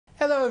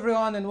Hello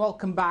everyone and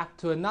welcome back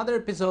to another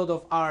episode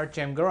of our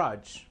Gem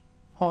Garage.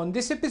 On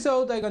this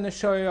episode I'm going to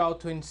show you how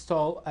to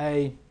install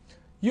a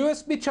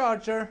USB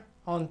charger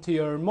onto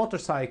your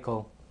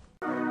motorcycle.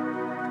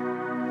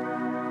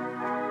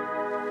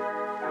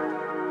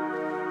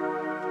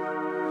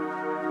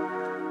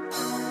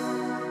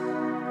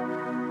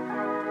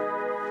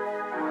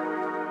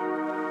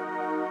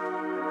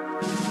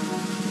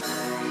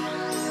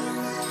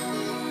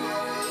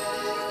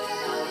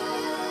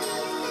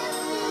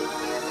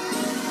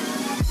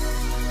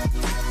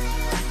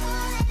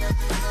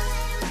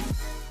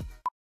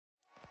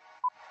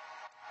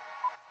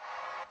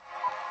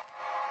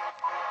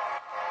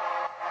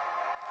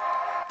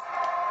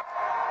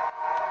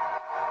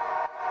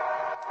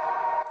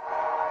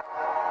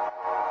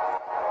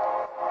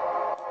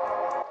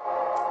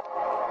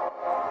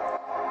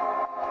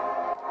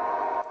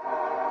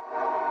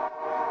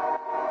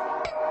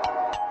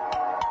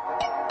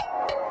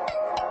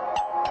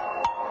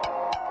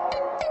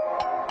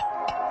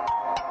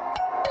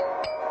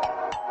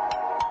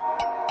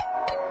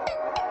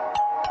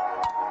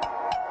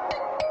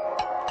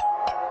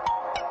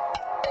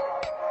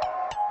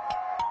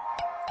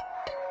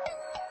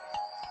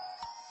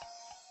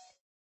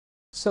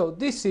 So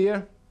this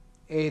here,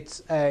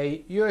 it's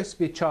a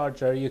USB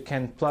charger you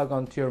can plug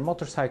onto your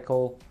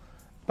motorcycle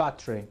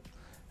battery,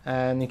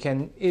 and you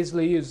can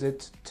easily use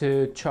it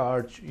to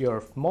charge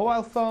your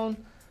mobile phone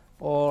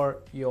or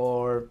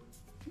your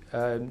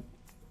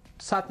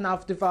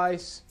sat-nav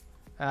device.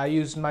 I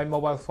use my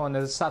mobile phone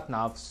as a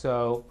sat-nav,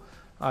 so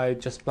I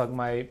just plug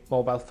my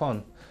mobile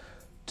phone.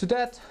 To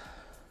that,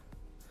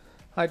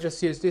 I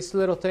just use this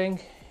little thing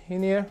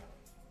in here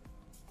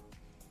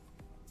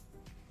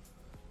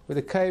with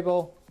a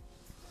cable,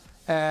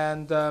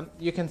 and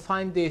you can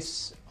find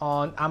this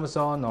on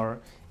Amazon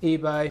or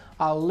eBay.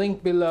 I'll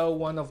link below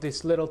one of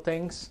these little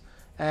things,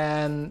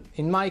 and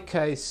in my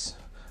case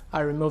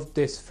I removed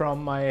this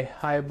from my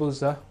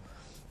Hayabusa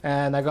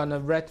and I'm gonna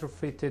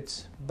retrofit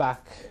it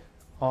back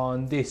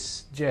on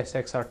this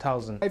GSXR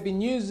 1000. I've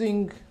been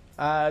using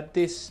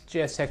this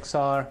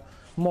GSXR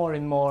more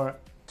and more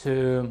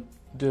to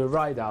do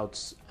ride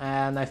outs,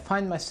 and I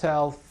find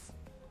myself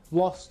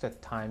lost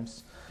at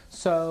times.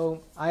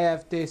 So I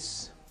have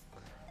this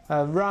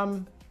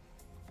RAM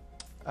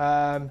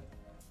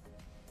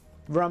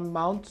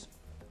mount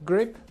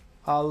grip.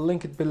 I'll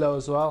link it below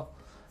as well,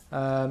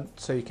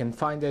 so you can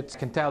find it. I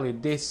can tell you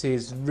this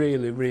is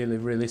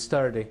really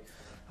sturdy.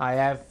 I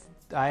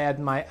had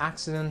my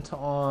accident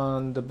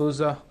on the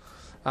Busa.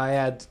 I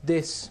had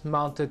this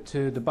mounted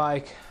to the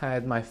bike. I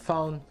had my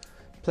phone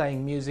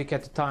playing music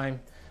at the time,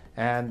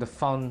 and the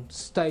phone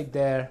stayed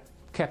there,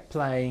 kept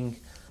playing.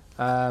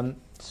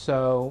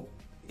 So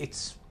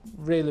it's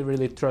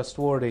really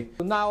trustworthy.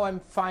 Now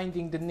I'm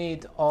finding the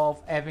need of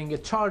having a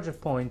charger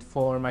point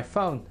for my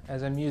phone,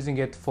 as I'm using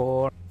it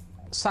for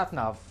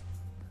sat-nav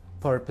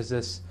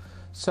purposes.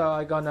 So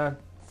I'm gonna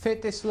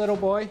fit this little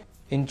boy.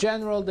 In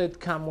general, they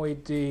come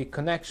with the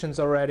connections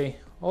already.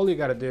 All you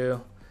gotta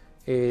do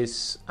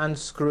is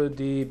unscrew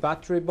the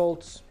battery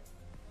bolts,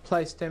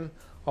 place them.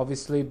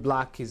 Obviously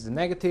black is the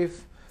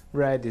negative,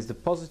 red is the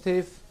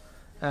positive,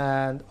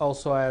 and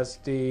also has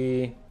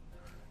the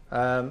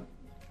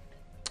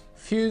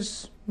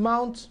fuse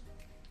mount,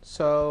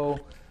 so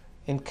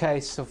in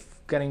case of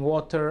getting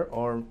water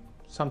or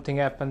something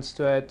happens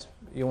to it,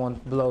 you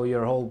won't blow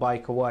your whole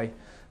bike away,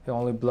 you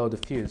only blow the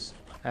fuse,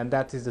 and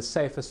that is the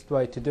safest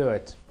way to do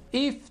it.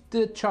 If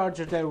the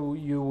charger that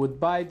you would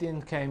buy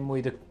didn't came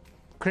with the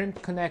crimp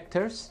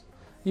connectors,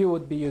 you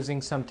would be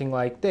using something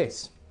like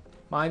this.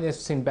 Mine has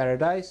seen better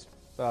days,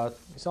 but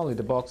it's only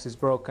the box is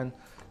broken.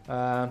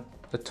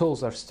 The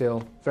tools are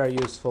still very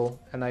useful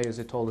and I use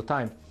it all the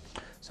time.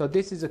 So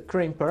this is a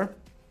crimper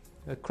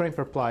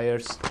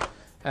pliers,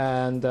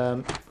 and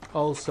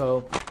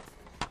also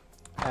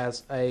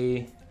has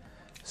a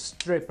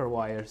stripper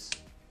wires.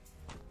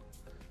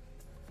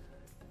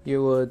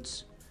 You would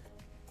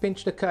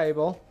pinch the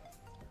cable,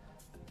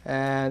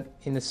 and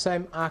in the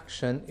same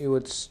action you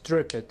would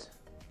strip it.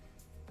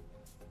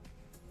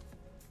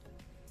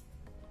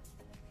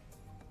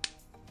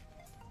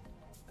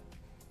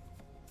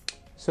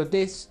 So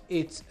this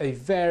is a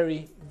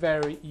very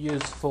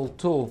useful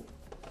tool.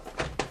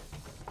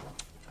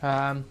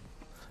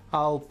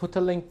 I'll put a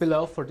link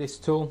below for this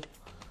tool,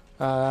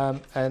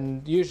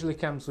 and usually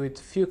comes with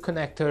a few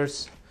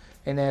connectors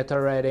in it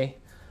already.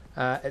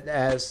 It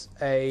has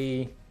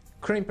a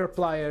crimper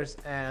pliers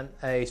and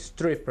a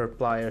stripper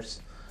pliers,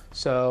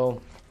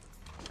 so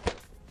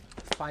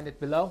find it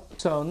below.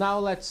 So now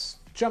let's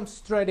jump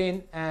straight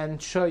in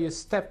and show you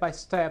step by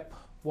step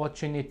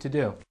what you need to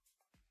do.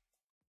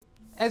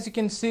 As you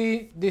can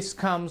see, this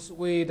comes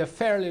with a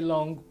fairly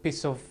long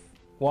piece of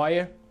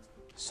wire,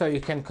 so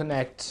you can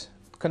connect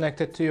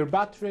it to your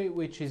battery,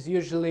 which is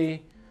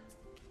usually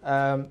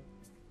under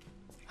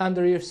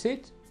your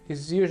seat.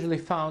 Is usually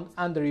found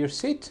under your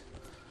seat,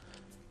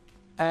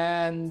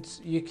 and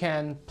you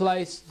can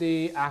place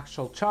the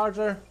actual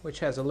charger, which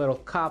has a little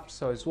cap,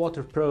 so it's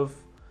waterproof.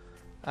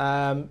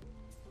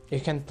 You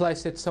can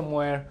place it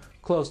somewhere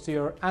close to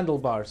your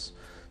handlebars.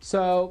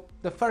 So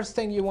the first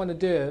thing you want to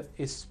do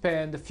is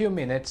spend a few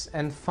minutes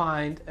and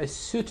find a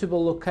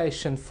suitable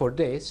location for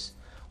this,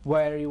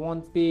 where you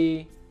won't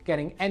be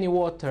getting any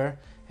water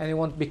and you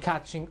won't be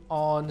catching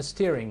on the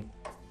steering.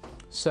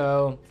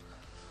 So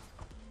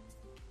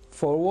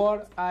for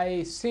what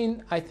I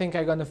seen, I think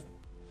I'm gonna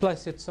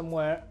place it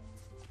somewhere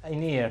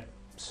in here.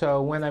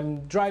 So when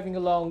I'm driving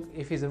along,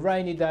 if it's a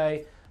rainy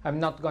day, I'm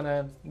not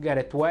gonna get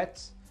it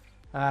wet,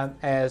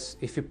 as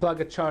if you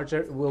plug a charger,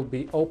 it will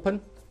be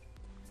open.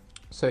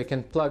 So you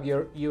can plug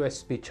your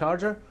USB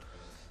charger.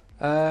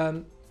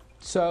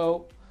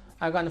 So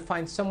I'm gonna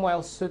find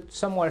somewhere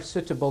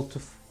suitable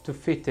to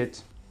fit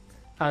it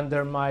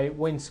under my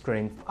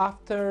windscreen.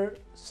 After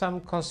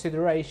some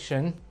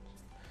consideration,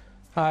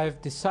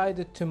 I've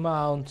decided to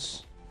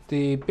mount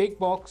the big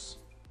box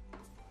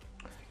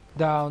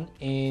down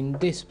in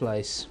this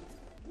place,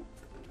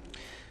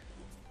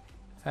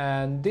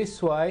 and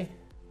this way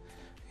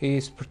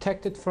is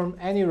protected from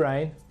any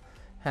rain,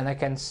 and I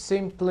can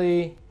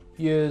simply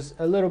use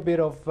a little bit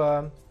of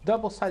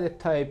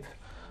double-sided tape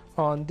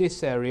on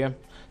this area.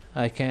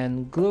 I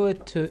can glue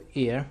it to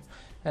here,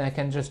 and I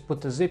can just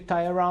put a zip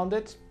tie around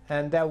it,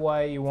 and that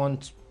way you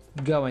won't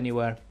go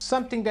anywhere.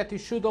 Something that you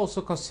should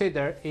also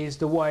consider is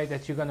the way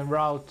that you're gonna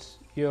route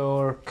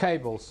your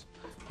cables.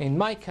 In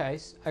my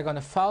case, I'm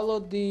gonna follow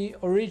the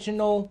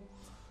original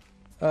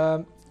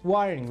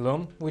wiring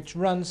loom, which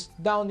runs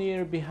down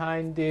here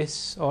behind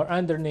this or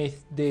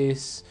underneath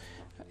this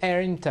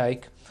air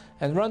intake,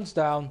 and runs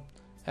down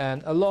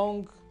and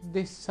along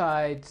this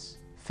side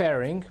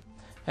fairing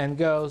and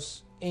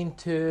goes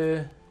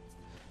into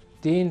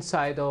the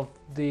inside of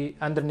the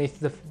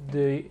underneath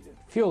the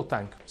fuel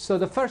tank. So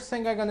the first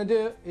thing I'm gonna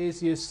do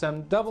is use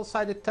some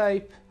double-sided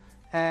tape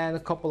and a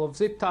couple of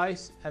zip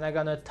ties, and I'm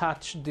gonna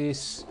attach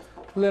this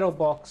little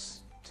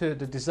box to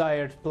the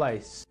desired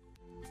place.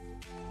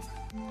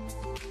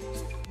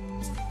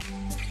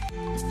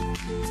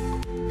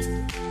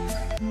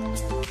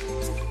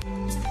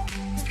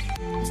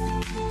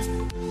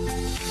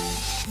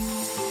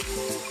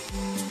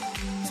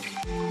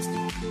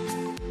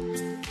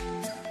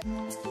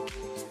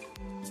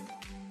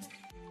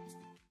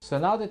 So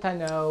now that I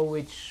know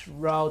which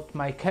route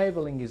my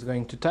cabling is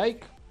going to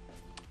take,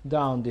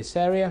 down this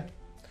area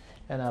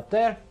and up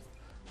there,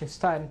 it's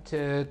time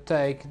to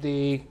take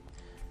the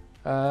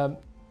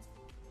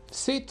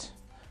seat,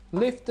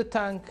 lift the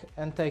tank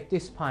and take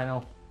this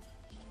panel.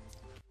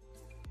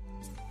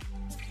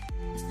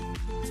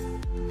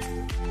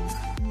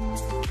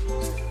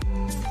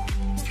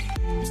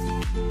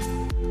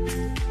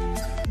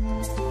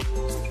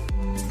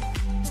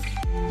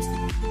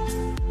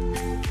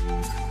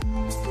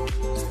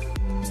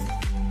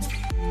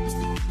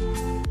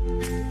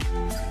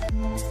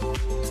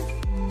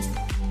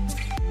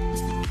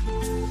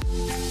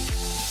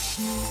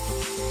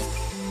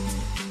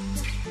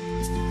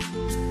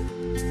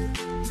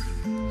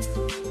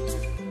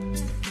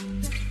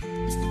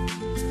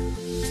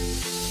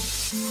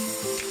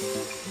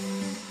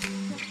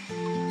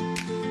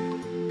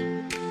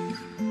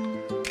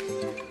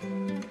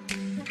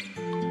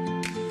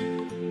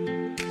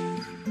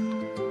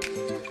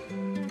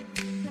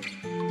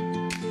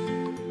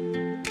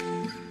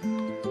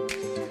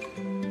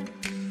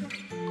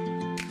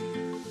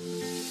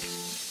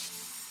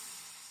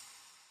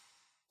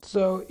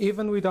 So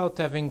even without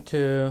having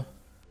to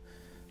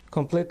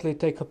completely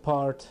take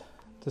apart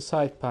the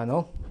side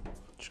panel,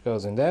 which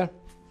goes in there,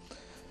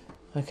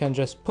 I can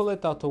just pull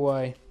it out the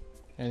way,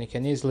 and you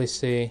can easily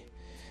see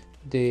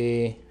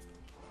the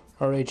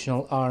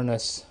original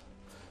harness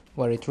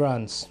where it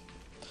runs.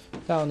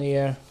 Down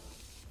here,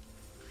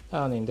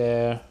 down in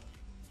there,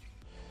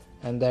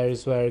 and there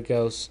is where it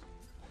goes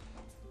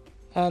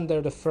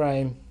under the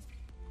frame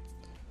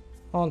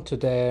onto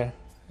there,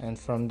 and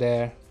from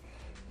there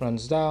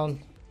runs down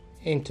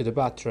into the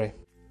battery.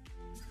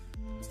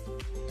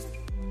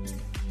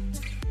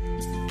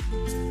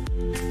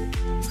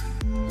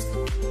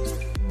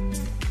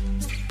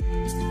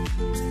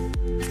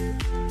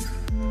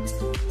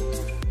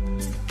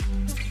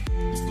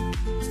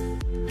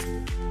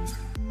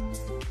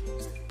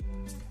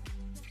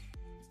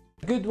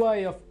 A good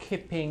way of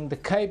keeping the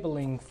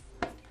cabling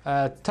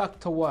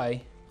tucked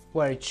away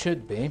where it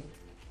should be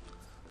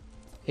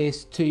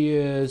is to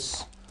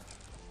use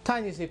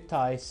tiny zip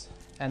ties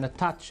and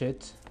attach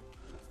it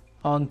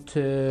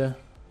onto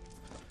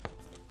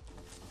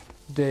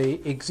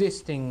the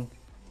existing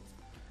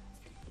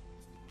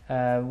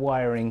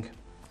wiring.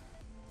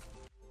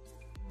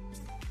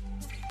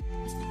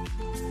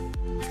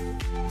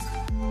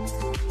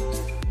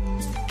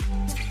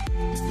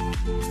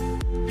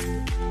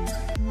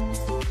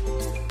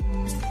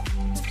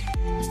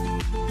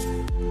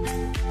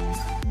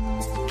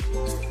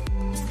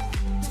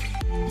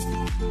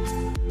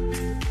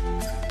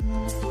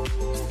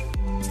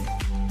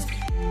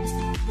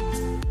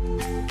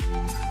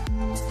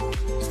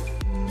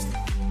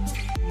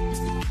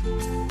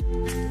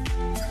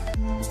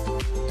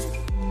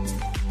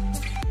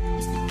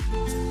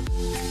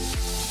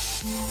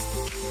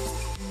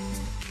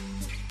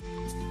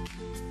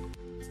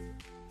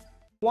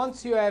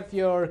 Once you have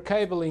your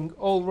cabling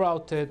all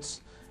routed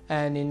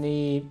and in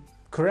the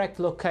correct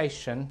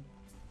location,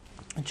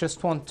 I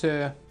just want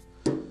to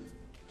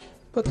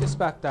put this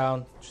back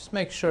down. Just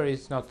make sure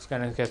it's not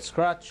going to get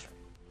scratched.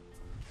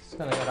 It's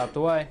going to get out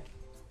the way.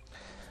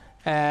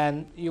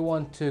 And you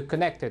want to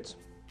connect it.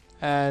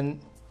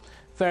 And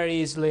very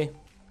easily,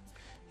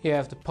 you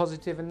have the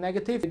positive and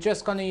negative. You're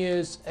just going to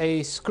use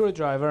a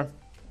screwdriver.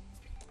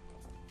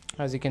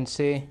 As you can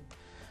see,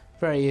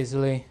 very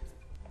easily,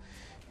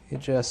 you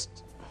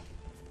just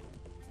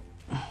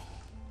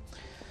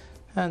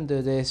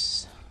undo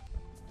this.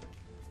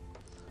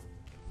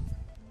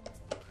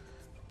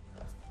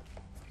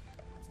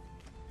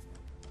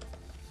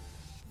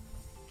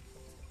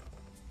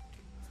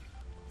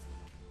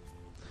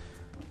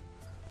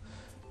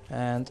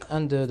 And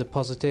undo the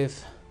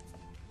positive.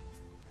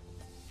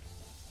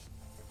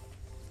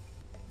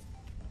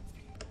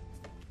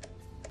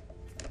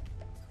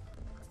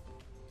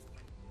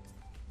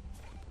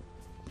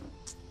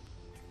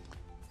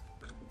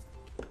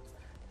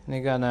 And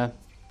you're gonna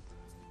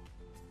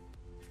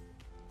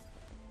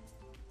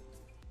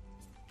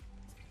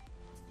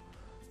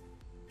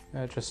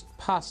just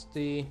pass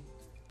the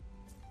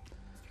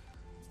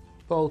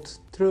bolt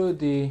through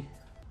the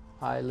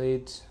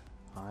eyelids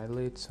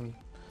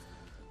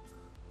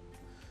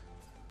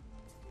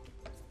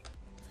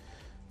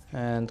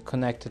and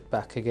connect it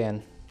back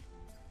again.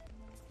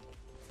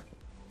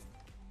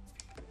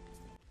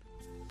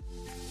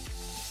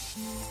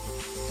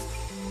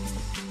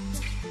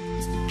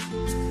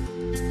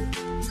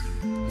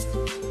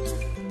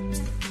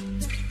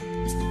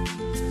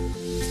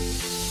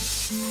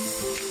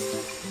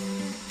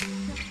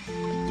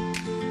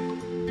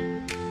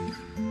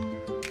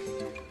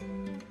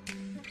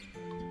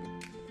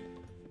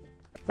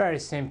 Very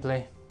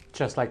simply,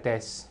 just like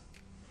this.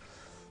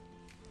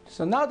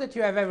 So now that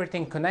you have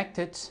everything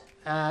connected,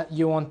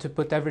 you want to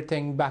put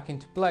everything back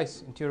into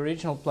place, into your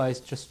original place.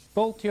 Just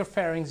bolt your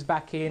fairings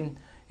back in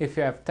if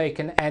you have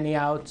taken any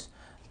out.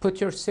 Put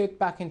your seat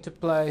back into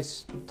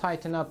place,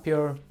 tighten up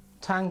your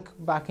tank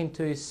back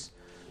into its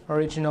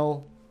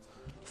original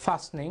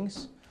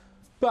fastenings.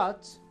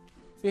 But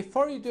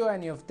before you do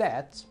any of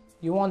that,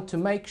 you want to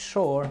make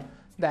sure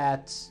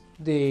that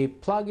the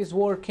plug is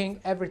working,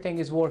 everything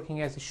is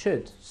working as it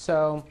should.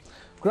 So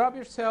grab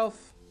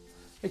yourself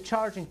a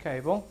charging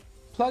cable,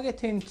 plug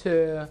it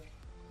into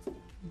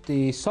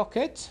the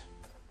socket,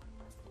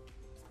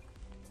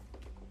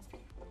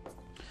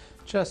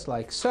 just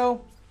like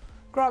so.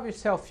 Grab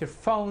yourself your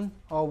phone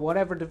or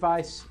whatever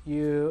device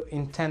you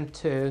intend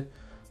to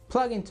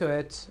plug into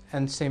it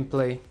and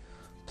simply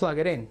plug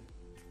it in.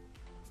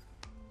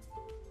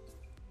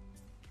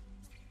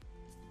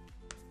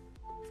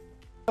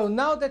 So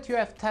now that you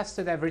have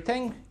tested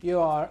everything, you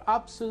are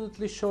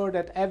absolutely sure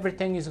that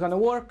everything is going to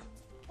work.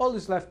 All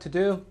is left to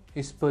do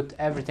is put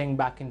everything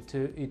back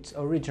into its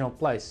original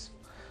place.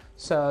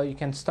 So you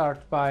can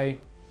start by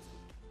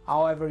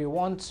however you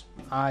want.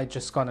 I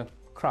just gonna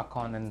crack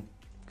on and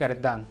get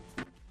it done.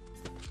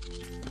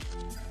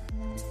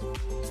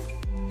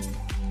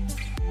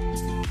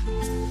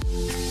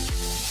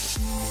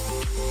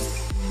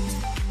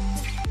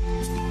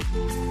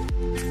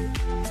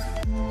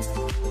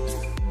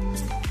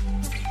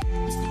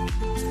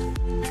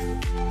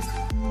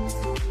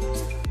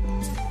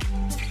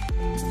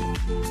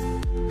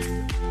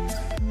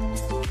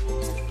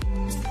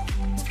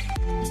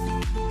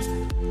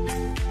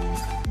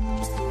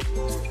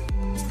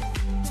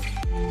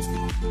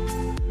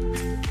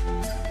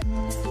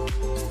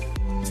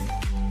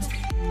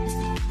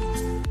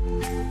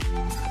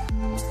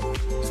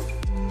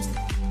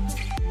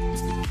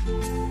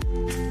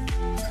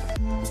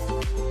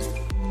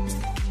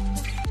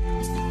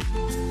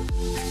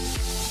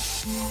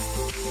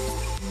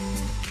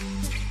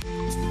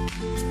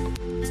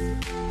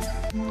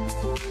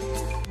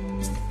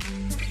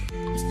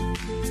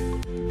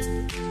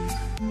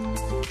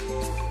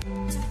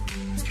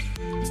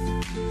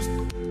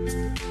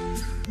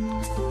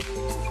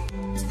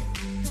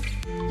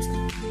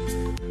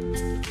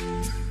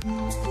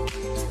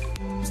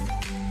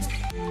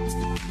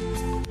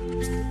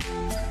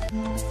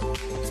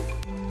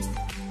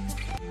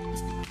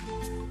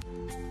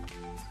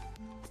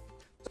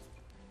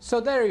 So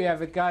there you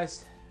have it,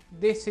 guys.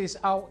 This is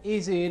how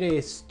easy it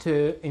is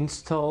to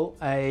install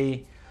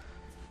a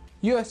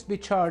USB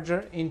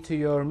charger into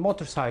your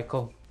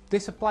motorcycle.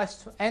 This applies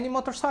to any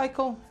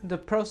motorcycle. The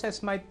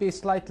process might be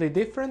slightly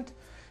different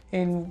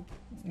in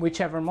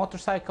whichever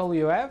motorcycle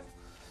you have,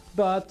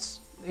 but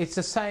it's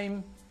the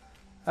same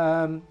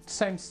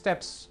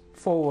steps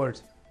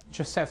forward. You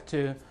just have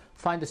to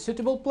find a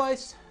suitable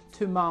place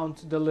to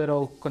mount the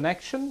little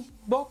connection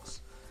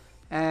box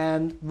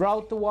and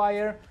route the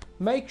wire.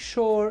 Make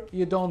sure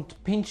you don't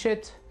pinch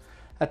it,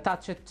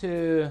 attach it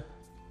to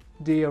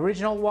the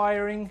original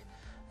wiring,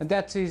 and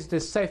that is the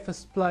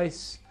safest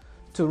place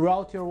to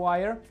route your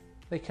wire,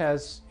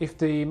 because if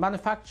the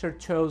manufacturer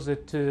chose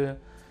it to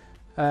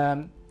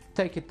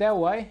take it that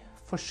way,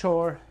 for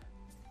sure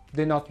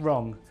they're not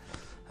wrong.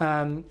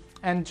 And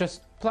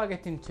just plug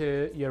it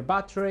into your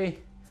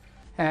battery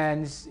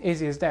and it's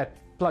easy as that,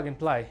 plug and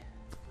play.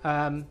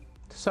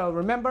 So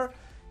remember,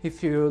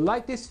 if you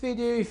like this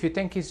video, if you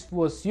think it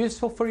was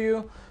useful for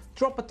you,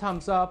 drop a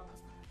thumbs up.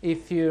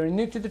 If you're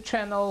new to the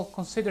channel,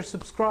 consider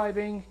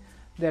subscribing.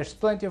 There's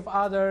plenty of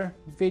other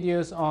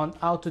videos on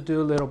how to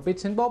do little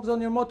bits and bobs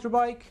on your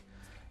motorbike,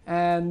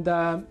 and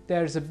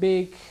there's a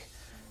big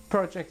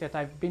project that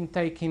I've been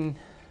taking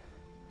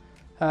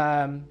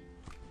going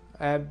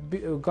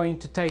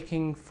to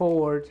taking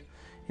forward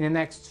in the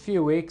next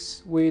few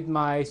weeks with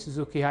my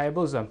Suzuki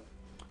Hayabusa.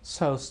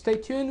 So stay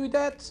tuned with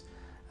that.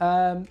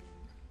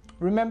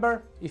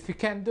 Remember, if you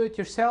can't do it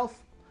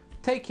yourself,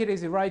 take it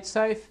easy, ride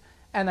safe,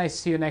 and I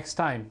see you next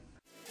time.